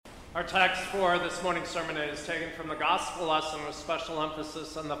Our text for this morning's sermon is taken from the gospel lesson with special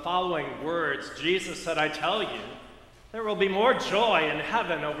emphasis on the following words. Jesus said, "I tell you, there will be more joy in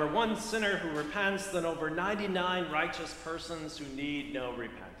heaven over one sinner who repents than over 99 righteous persons who need no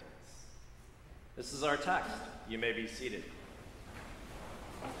repentance." This is our text. You may be seated.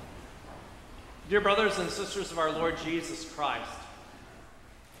 Dear brothers and sisters of our Lord Jesus Christ,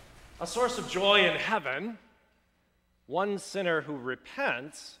 a source of joy in heaven, one sinner who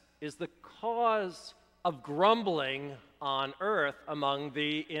repents, is the cause of grumbling on earth among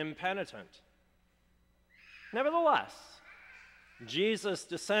the impenitent. Nevertheless, Jesus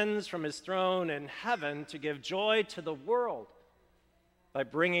descends from his throne in heaven to give joy to the world by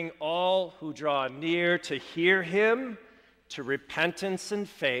bringing all who draw near to hear him to repentance and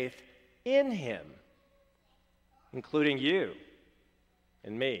faith in him, including you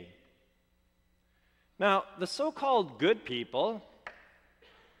and me. Now, the so-called good people,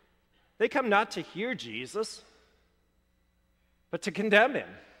 they come not to hear Jesus, but to condemn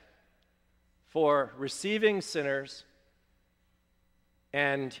him for receiving sinners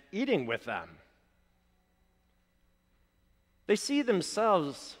and eating with them. They see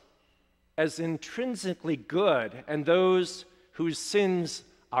themselves as intrinsically good, and those whose sins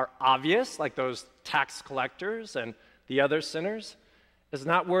are obvious, like those tax collectors and the other sinners, is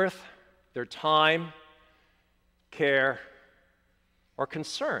not worth their time, care, or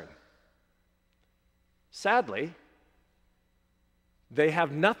concern. Sadly, they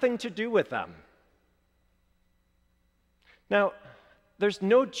have nothing to do with them. Now, there's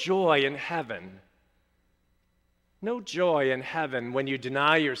no joy in heaven. No joy in heaven when you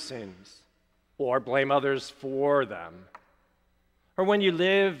deny your sins or blame others for them, or when you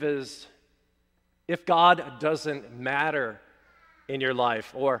live as if God doesn't matter in your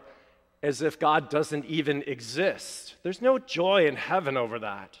life, or as if God doesn't even exist. There's no joy in heaven over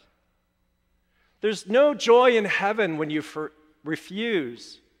that. There's no joy in heaven when you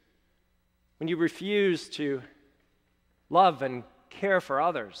refuse to love and care for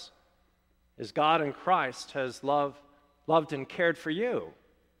others as God in Christ has loved and cared for you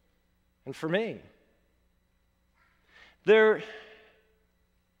and for me. There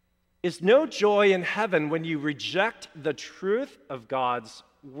is no joy in heaven when you reject the truth of God's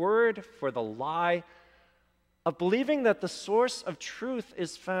word for the lie of believing that the source of truth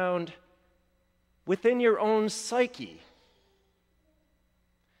is found within your own psyche.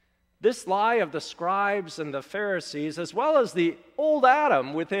 This lie of the scribes and the Pharisees, as well as the old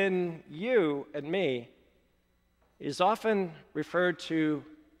Adam within you and me, is often referred to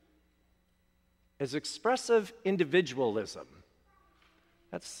as expressive individualism.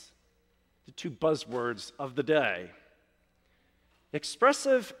 That's the two buzzwords of the day.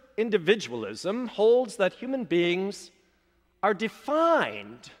 Expressive individualism holds that human beings are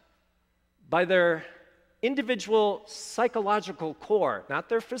defined by their individual psychological core, not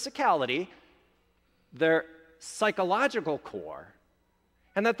their physicality, their psychological core,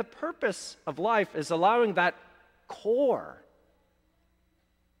 and that the purpose of life is allowing that core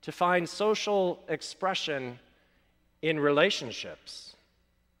to find social expression in relationships.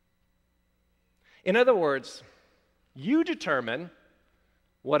 In other words, you determine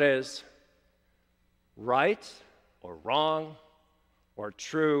what is right or wrong or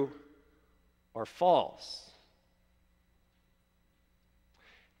true or false.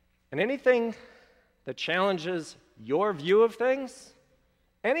 And anything that challenges your view of things,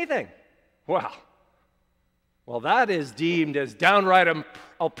 anything, well, that is deemed as downright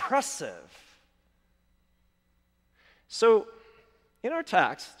oppressive. So, in our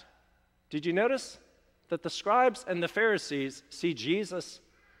text, did you notice that the scribes and the Pharisees see Jesus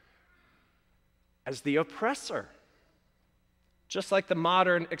as the oppressor, just like the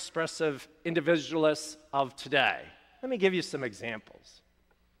modern expressive individualists of today? Let me give you some examples.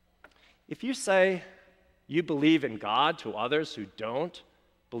 If you say you believe in God to others who don't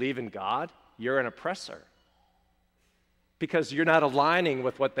believe in God, you're an oppressor because you're not aligning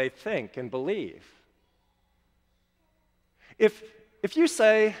with what they think and believe. If you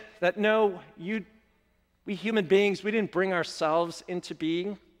say that no, we human beings, we didn't bring ourselves into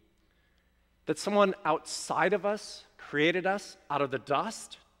being, that someone outside of us created us out of the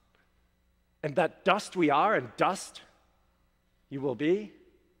dust, and that dust we are, and dust you will be,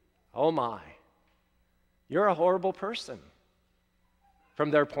 oh my, you're a horrible person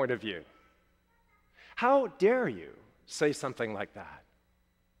from their point of view. How dare you say something like that?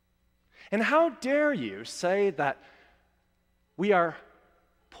 And how dare you say that we are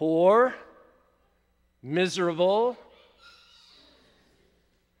poor, miserable?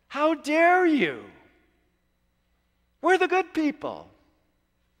 How dare you? We're the good people.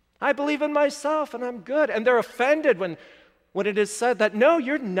 I believe in myself and I'm good. And they're offended when it is said that, no,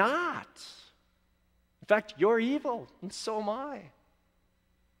 you're not. In fact, you're evil, and so am I.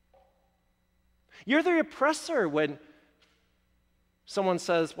 You're the oppressor when someone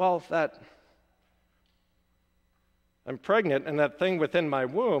says, well, that I'm pregnant and that thing within my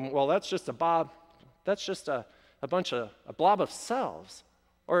womb, well, that's just a blob of cells.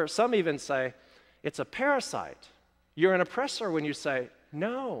 Or some even say, it's a parasite. You're an oppressor when you say,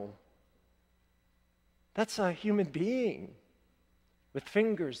 no, that's a human being with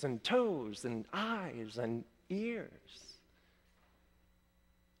fingers and toes and eyes and ears.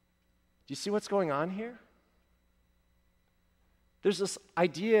 Do you see what's going on here? There's this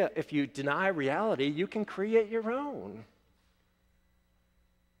idea, if you deny reality, you can create your own.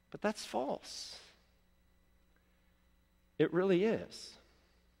 But that's false. It really is.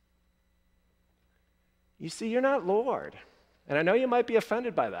 You see, you're not Lord. And I know you might be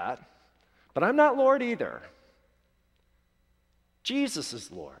offended by that, but I'm not Lord either. Jesus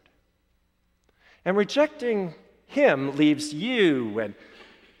is Lord. And rejecting him leaves you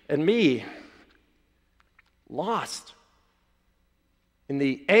and me lost in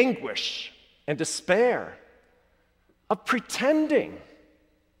the anguish and despair of pretending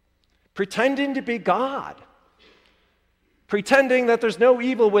to be God, pretending that there's no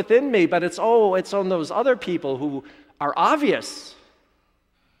evil within me, but it's on those other people who are obvious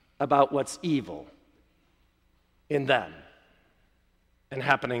about what's evil in them and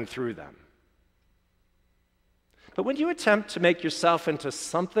happening through them. But when you attempt to make yourself into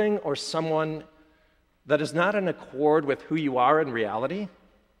something or someone that is not in accord with who you are in reality,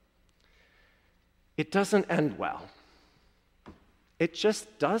 it doesn't end well. It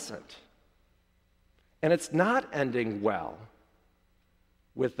just doesn't. And it's not ending well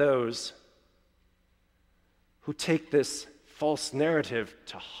with those who take this false narrative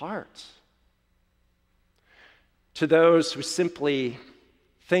to heart. To those who simply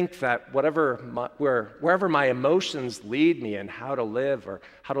think that wherever my emotions lead me and how to live or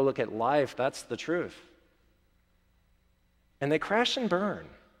how to look at life, that's the truth. And they crash and burn.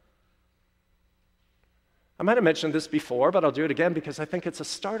 I might have mentioned this before, but I'll do it again because I think it's a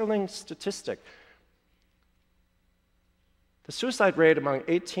startling statistic. The suicide rate among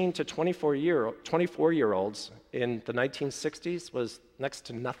 18 to 24-year-olds in the 1960s was next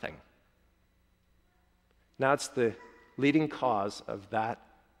to nothing. Now it's the leading cause of that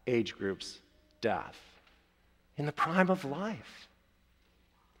age group's death in the prime of life.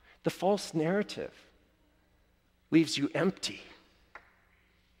 The false narrative leaves you empty,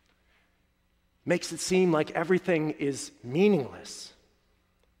 makes it seem like everything is meaningless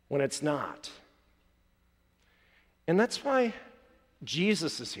when it's not. And that's why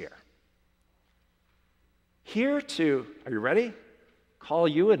Jesus is here. Here to, are you ready? Call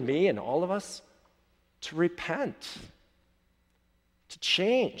you and me and all of us to repent, to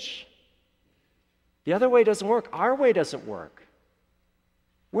change. The other way doesn't work. Our way doesn't work.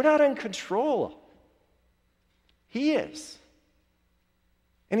 We're not in control. He is.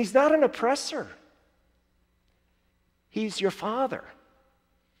 And he's not an oppressor. He's your Father.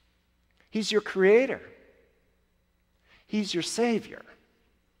 He's your Creator. He's your Savior.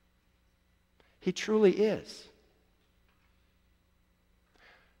 He truly is.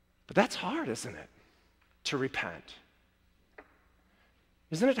 But that's hard, isn't it? To repent.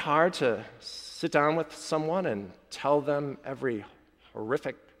 Isn't it hard to sit down with someone and tell them every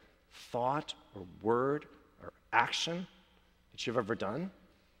horrific thought or word or action that you've ever done?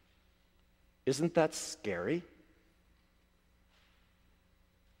 Isn't that scary?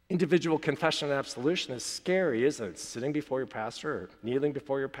 Individual confession and absolution is scary, isn't it? Sitting before your pastor or kneeling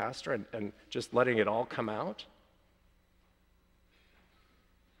before your pastor and just letting it all come out.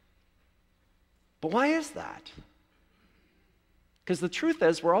 But why is that? Because the truth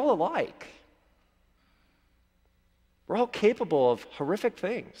is, we're all alike. We're all capable of horrific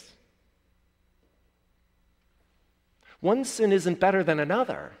things. One sin isn't better than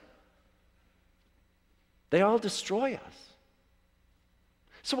another. They all destroy us.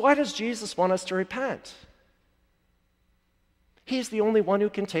 So why does Jesus want us to repent? He's the only one who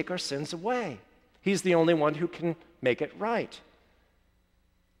can take our sins away. He's the only one who can make it right.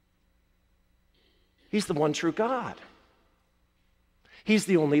 He's the one true God. He's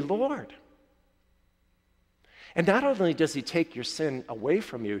the only Lord. And not only does he take your sin away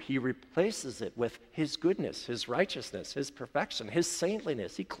from you, he replaces it with his goodness, his righteousness, his perfection, his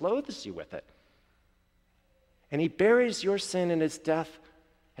saintliness. He clothes you with it. And he buries your sin in his death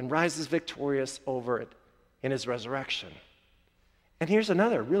and rises victorious over it in his resurrection. And here's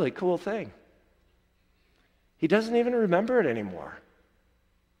another really cool thing. He doesn't even remember it anymore.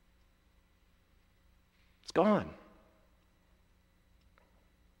 It's gone.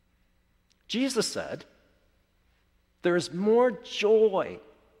 Jesus said, there is more joy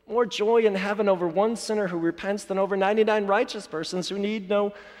in heaven over one sinner who repents than over 99 righteous persons who need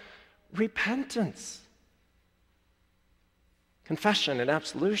no repentance. Confession and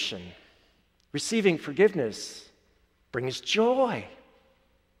absolution, receiving forgiveness, brings joy.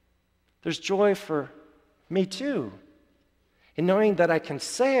 There's joy for me too, in knowing that I can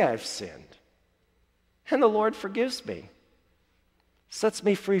say I've sinned, and the Lord forgives me, sets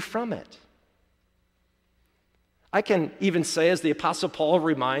me free from it. I can even say, as the Apostle Paul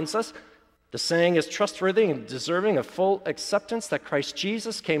reminds us, the saying is trustworthy and deserving of full acceptance that Christ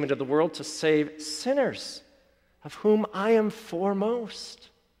Jesus came into the world to save sinners, of whom I am foremost,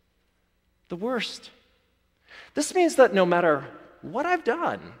 the worst. This means that no matter what I've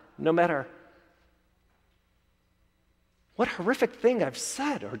done, no matter what horrific thing I've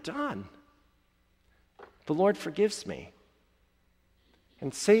said or done, the Lord forgives me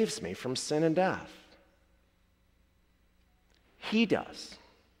and saves me from sin and death. He does.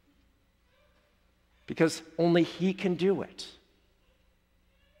 Because only He can do it.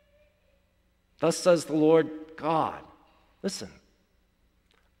 Thus says the Lord God, listen,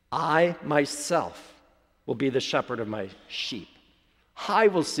 I myself will be the shepherd of my sheep. I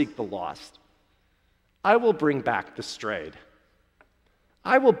will seek the lost. I will bring back the strayed.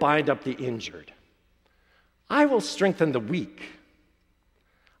 I will bind up the injured. I will strengthen the weak.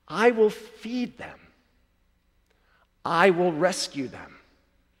 I will feed them. I will rescue them.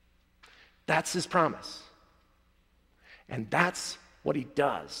 That's His promise. And that's what He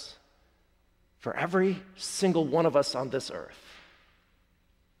does for every single one of us on this earth.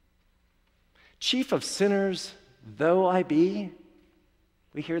 Chief of sinners though I be,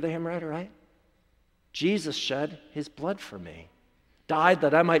 we hear the hymn writer, right? Jesus shed His blood for me, died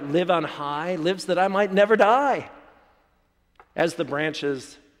that I might live on high, lives that I might never die, as the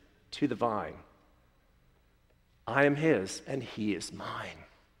branches to the vine. I am His and He is mine.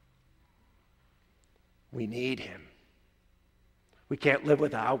 We need Him. We can't live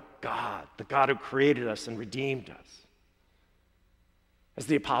without God, the God who created us and redeemed us. As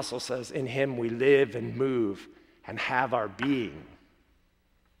the apostle says, in Him we live and move and have our being.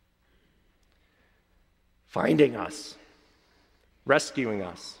 Finding us, rescuing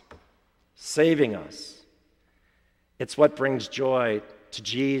us, saving us. It's what brings joy to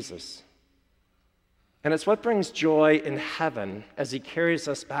Jesus. And it's what brings joy in heaven as He carries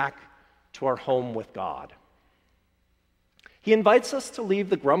us back to our home with God. He invites us to leave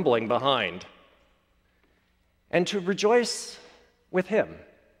the grumbling behind and to rejoice with Him,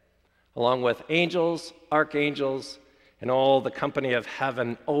 along with angels, archangels, and all the company of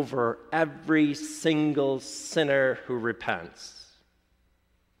heaven over every single sinner who repents.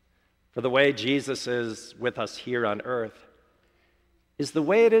 For the way Jesus is with us here on earth is the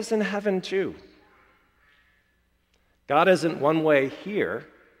way it is in heaven too. God isn't one way here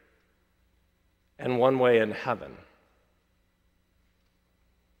and one way in heaven.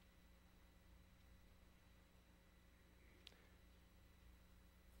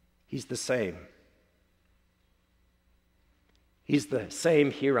 He's the same. He's the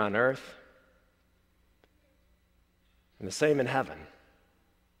same here on earth and the same in heaven.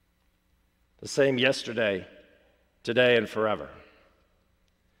 The same yesterday, today, and forever.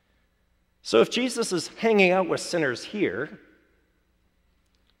 So if Jesus is hanging out with sinners here,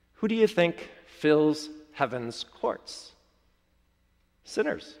 who do you think fills heaven's courts?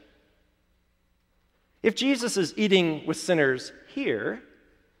 Sinners. If Jesus is eating with sinners here,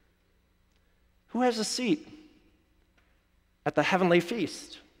 who has a seat at the heavenly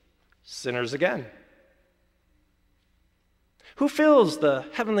feast? Sinners again. Who fills the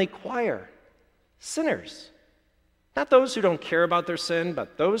heavenly choir? Sinners. Not those who don't care about their sin,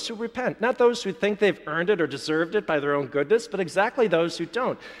 but those who repent. Not those who think they've earned it or deserved it by their own goodness, but exactly those who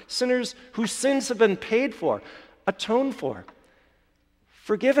don't. Sinners whose sins have been paid for, atoned for,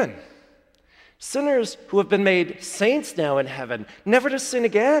 forgiven. Sinners who have been made saints now in heaven, never to sin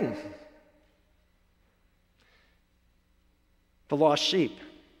again. The lost sheep,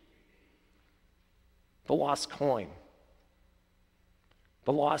 the lost coin,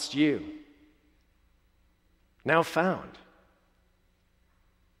 the lost you, now found,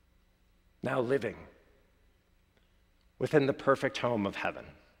 now living within the perfect home of heaven.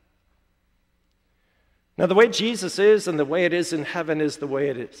 Now, the way Jesus is and the way it is in heaven is the way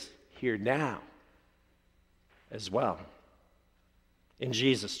it is here now as well in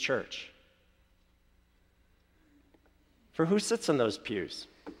Jesus' church. For who sits in those pews?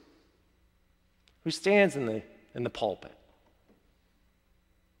 Who stands in the pulpit?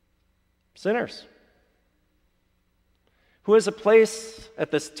 Sinners. Who has a place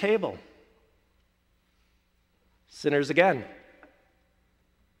at this table? Sinners again.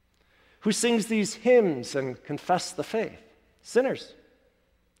 Who sings these hymns and confess the faith? Sinners,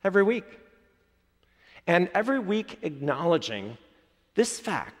 every week. And every week acknowledging this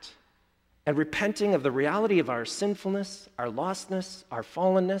fact and repenting of the reality of our sinfulness, our lostness, our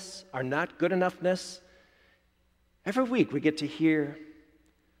fallenness, our not good enoughness. Every week we get to hear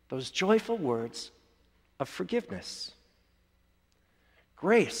those joyful words of forgiveness,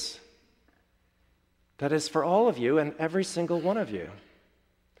 grace that is for all of you and every single one of you,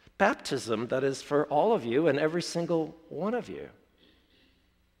 baptism that is for all of you and every single one of you,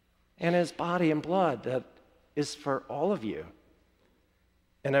 and his body and blood that is for all of you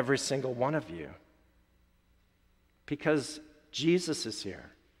and every single one of you. Because Jesus is here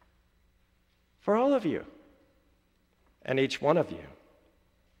for all of you and each one of you.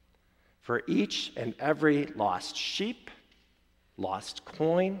 For each and every lost sheep, lost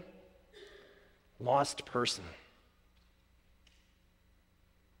coin, lost person.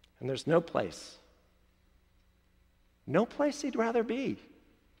 And there's no place he'd rather be.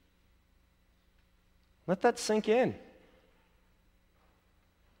 Let that sink in.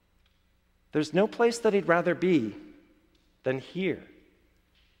 There's no place that he'd rather be than here,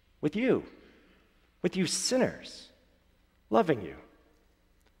 with you sinners, loving you,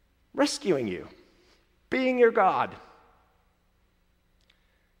 rescuing you, being your God.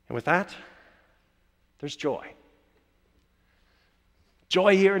 And with that, there's joy.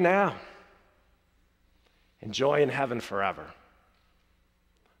 Joy here now, and joy in heaven forever.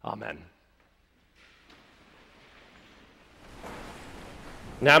 Amen.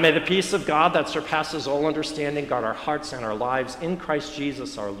 Now may the peace of God that surpasses all understanding guard our hearts and our lives in Christ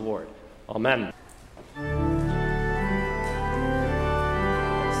Jesus our Lord. Amen.